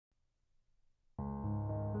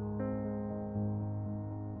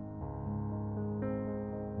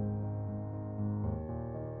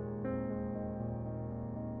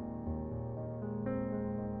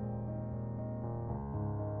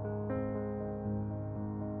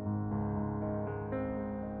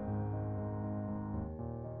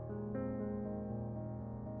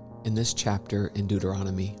In this chapter in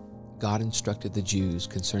Deuteronomy, God instructed the Jews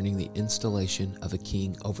concerning the installation of a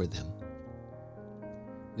king over them.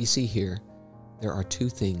 We see here there are two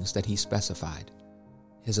things that he specified: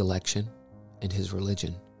 his election and his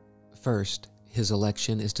religion. First, his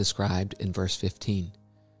election is described in verse 15.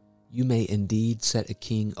 You may indeed set a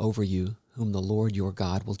king over you, whom the Lord your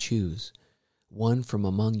God will choose. One from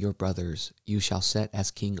among your brothers you shall set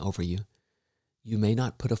as king over you. You may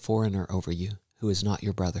not put a foreigner over you, who is not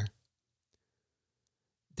your brother.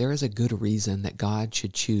 There is a good reason that God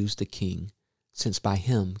should choose the king, since by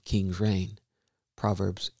him kings reign.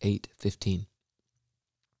 Proverbs 8:15.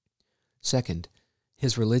 Second,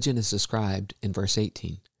 his religion is described in verse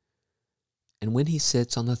 18. And when he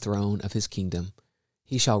sits on the throne of his kingdom,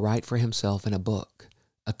 he shall write for himself in a book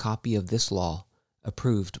a copy of this law,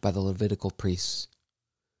 approved by the Levitical priests.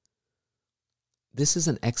 This is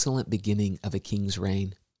an excellent beginning of a king's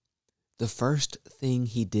reign. The first thing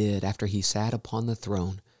he did after he sat upon the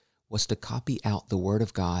throne was to copy out the word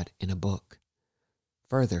of God in a book.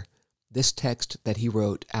 Further, this text that he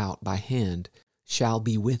wrote out by hand shall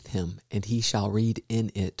be with him, and he shall read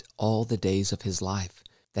in it all the days of his life,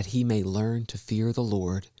 that he may learn to fear the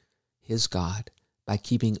Lord, his God, by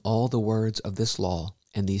keeping all the words of this law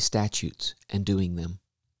and these statutes and doing them.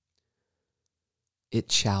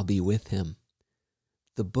 It shall be with him.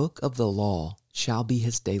 The book of the law shall be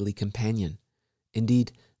his daily companion.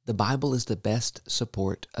 Indeed, the Bible is the best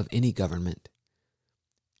support of any government,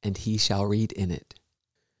 and he shall read in it.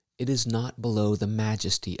 It is not below the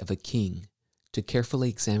majesty of a king to carefully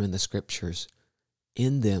examine the Scriptures.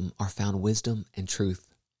 In them are found wisdom and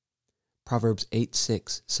truth. Proverbs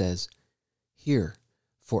 8:6 says, Hear,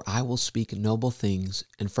 for I will speak noble things,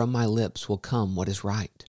 and from my lips will come what is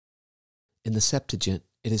right. In the Septuagint,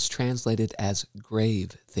 it is translated as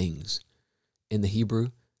grave things. In the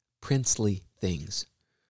Hebrew, princely things.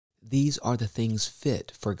 These are the things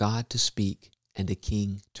fit for God to speak and a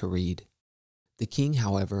king to read. The king,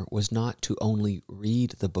 however, was not to only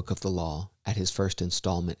read the book of the law at his first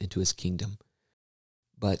installment into his kingdom,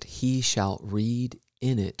 but he shall read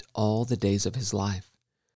in it all the days of his life.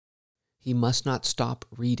 He must not stop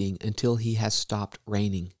reading until he has stopped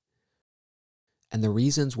reigning. And the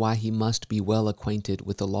reasons why he must be well acquainted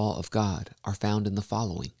with the law of God are found in the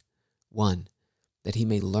following. 1. That he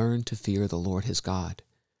may learn to fear the Lord his God.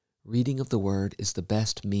 Reading of the word is the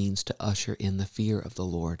best means to usher in the fear of the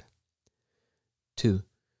Lord. 2.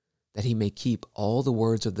 That he may keep all the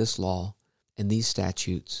words of this law and these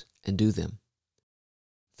statutes and do them.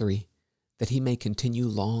 3. That he may continue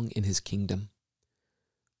long in his kingdom.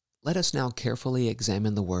 Let us now carefully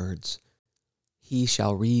examine the words, He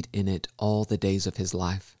shall read in it all the days of his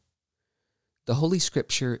life. The Holy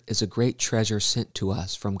Scripture is a great treasure sent to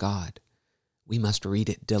us from God. We must read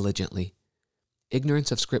it diligently.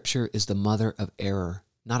 Ignorance of Scripture is the mother of error,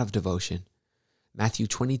 not of devotion. Matthew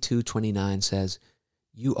 22:29 says,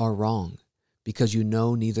 You are wrong, because you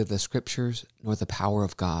know neither the Scriptures nor the power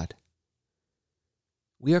of God.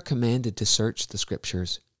 We are commanded to search the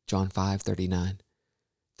Scriptures, John 5:39.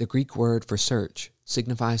 The Greek word for search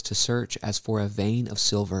signifies to search as for a vein of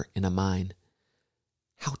silver in a mine.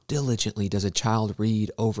 How diligently does a child read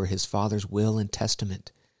over his father's will and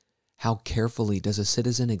testament? How carefully does a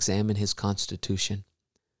citizen examine his constitution?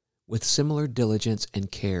 With similar diligence and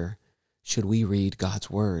care should we read God's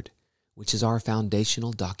Word, which is our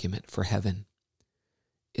foundational document for heaven.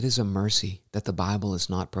 It is a mercy that the Bible is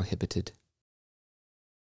not prohibited.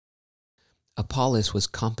 Apollos was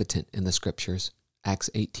competent in the Scriptures,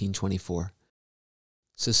 Acts 18:24.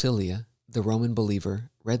 Cecilia, the Roman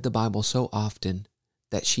believer, read the Bible so often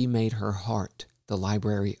that she made her heart the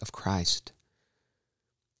library of Christ.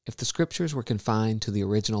 If the Scriptures were confined to the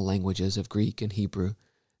original languages of Greek and Hebrew,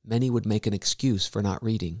 many would make an excuse for not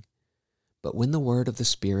reading. But when the word of the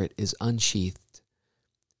Spirit is unsheathed,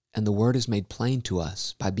 and the word is made plain to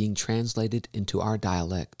us by being translated into our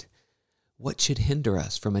dialect, what should hinder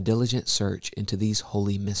us from a diligent search into these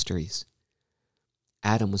holy mysteries?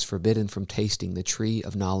 Adam was forbidden from tasting the tree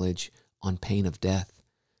of knowledge on pain of death,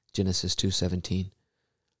 Genesis 2:17.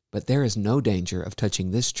 But there is no danger of touching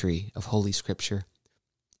this tree of Holy Scripture.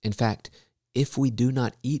 In fact, if we do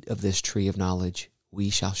not eat of this tree of knowledge, we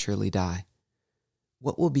shall surely die.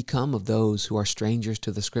 What will become of those who are strangers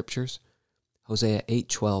to the Scriptures? Hosea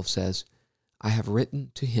 8:12 says, I have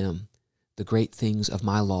written to him the great things of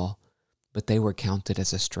my law, but they were counted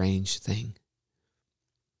as a strange thing.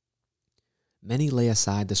 Many lay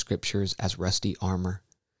aside the Scriptures as rusty armor.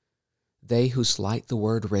 They who slight the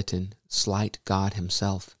word written slight God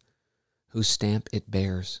himself, whose stamp it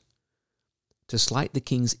bears. To slight the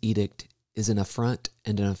king's edict is an affront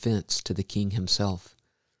and an offense to the king himself.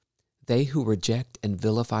 They who reject and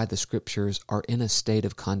vilify the Scriptures are in a state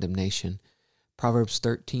of condemnation. Proverbs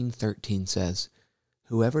 13:13 says,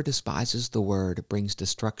 "Whoever despises the word brings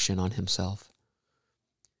destruction on himself."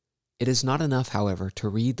 It is not enough, however, to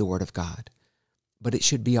read the Word of God, but it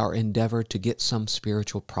should be our endeavor to get some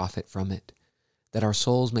spiritual profit from it, that our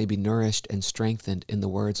souls may be nourished and strengthened in the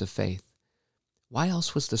words of faith. Why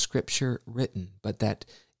else was the Scripture written but that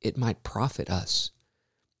it might profit us?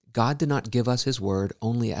 God did not give us His Word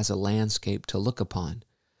only as a landscape to look upon,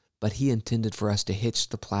 but He intended for us to hitch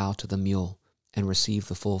the plow to the mule and receive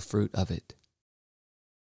the full fruit of it.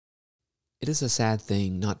 It is a sad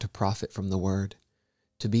thing not to profit from the Word,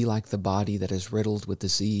 to be like the body that is riddled with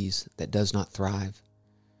disease that does not thrive.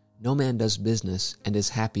 No man does business and is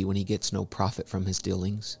happy when he gets no profit from his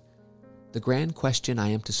dealings. The grand question I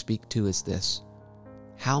am to speak to is this: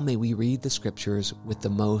 how may we read the Scriptures with the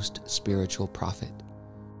most spiritual profit?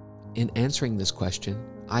 In answering this question,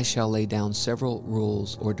 I shall lay down several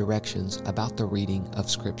rules or directions about the reading of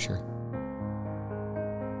Scripture.